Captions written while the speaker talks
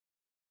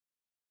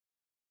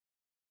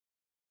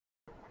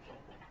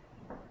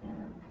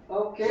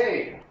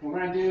Okay, we're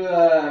going to do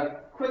a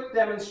quick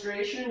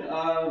demonstration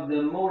of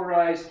the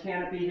motorized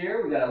canopy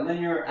here. We've got a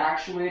linear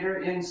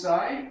actuator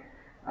inside.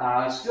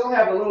 Still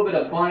have a little bit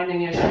of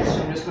binding issues,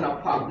 so I'm just going to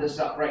pop this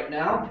up right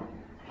now.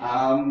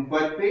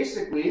 But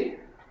basically,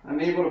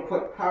 I'm able to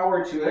put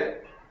power to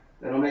it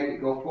that'll make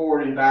it go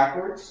forward and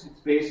backwards.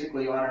 It's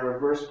basically on a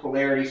reverse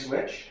polarity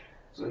switch.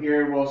 So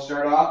here we'll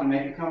start off and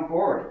make it come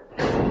forward.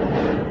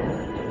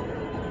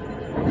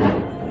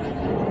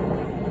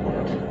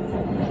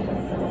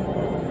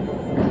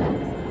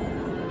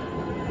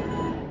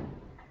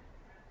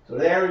 So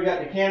there we've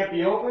got the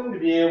canopy open to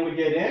be able to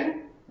get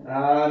in.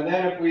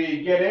 Then if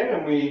we get in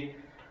and we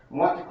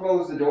want to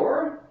close the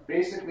door,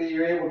 basically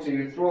you're able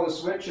to throw the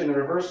switch in the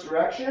reverse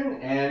direction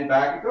and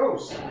back it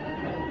goes.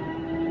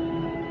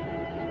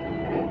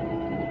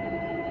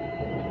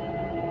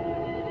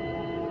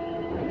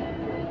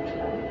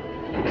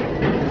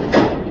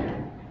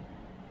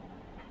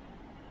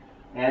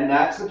 And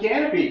that's the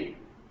canopy.